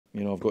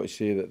You know, I've got to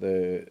say that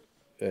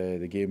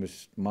the game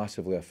was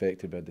massively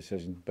affected by a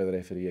decision by the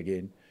referee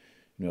again.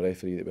 You know, a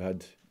referee that we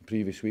had in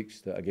previous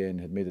weeks that again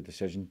had made a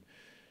decision,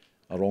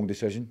 a wrong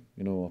decision,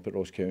 you know, up at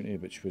Ross County,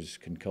 which was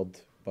concurred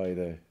by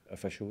the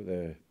official,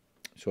 the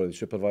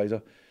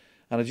supervisor.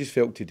 And I just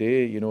felt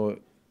today, you know,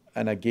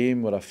 in a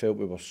game where I felt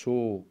we were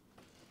so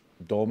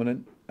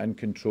dominant, in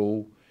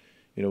control,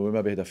 you know, we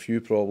maybe had a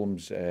few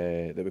problems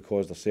that we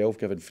caused ourselves,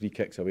 giving free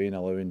kicks away and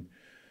allowing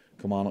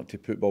Kilmarnock to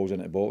put balls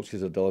into the box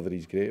because their delivery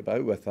is great. But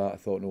out with that, I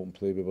thought in open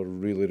play we were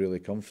really, really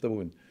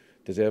comfortable and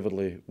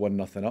deservedly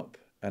 1-0 up.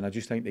 And I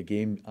just think the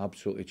game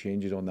absolutely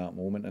changes on that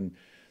moment. And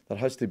there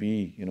has to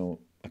be, you know,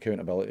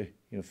 accountability.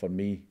 You know, for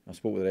me, I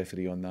spoke with the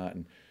referee on that,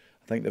 and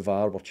I think the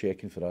VAR were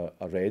checking for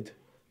a red,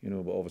 you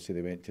know, but obviously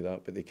they went to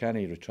that. But they can't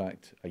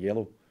retract a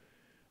yellow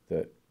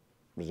that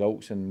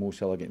results in Mo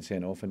Sylla getting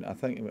sent off. And I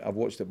think I've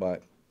watched it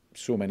back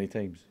so many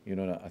times, you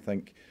know. And I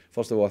think,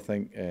 first of all, I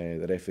think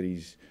the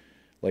referee's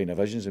line of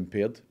vision's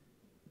impaired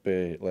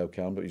by Lyle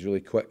Cairn, but he's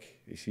really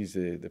quick. He sees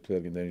the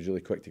player going down, he's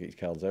really quick to get his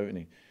cards out, and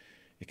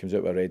he comes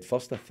out with a red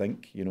first, I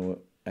think, you know.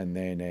 And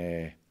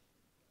then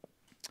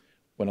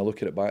when I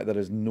look at it back, there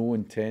is no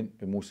intent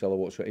by Mo Sylla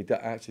whatsoever. He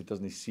actually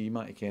doesn't see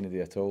Matty Kennedy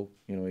at all.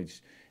 You know,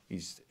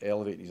 he's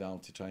elevated his arm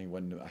to try and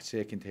win a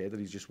second header.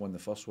 He's just won the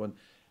first one.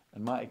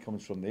 And Matty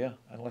comes from there.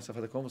 Unless I've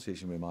had a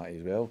conversation with Matty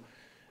as well,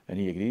 and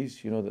he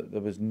agrees, you know, that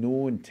there was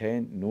no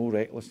intent, no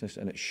recklessness,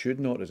 and it should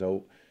not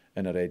result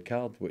in a red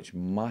card, which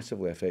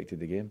massively affected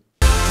the game.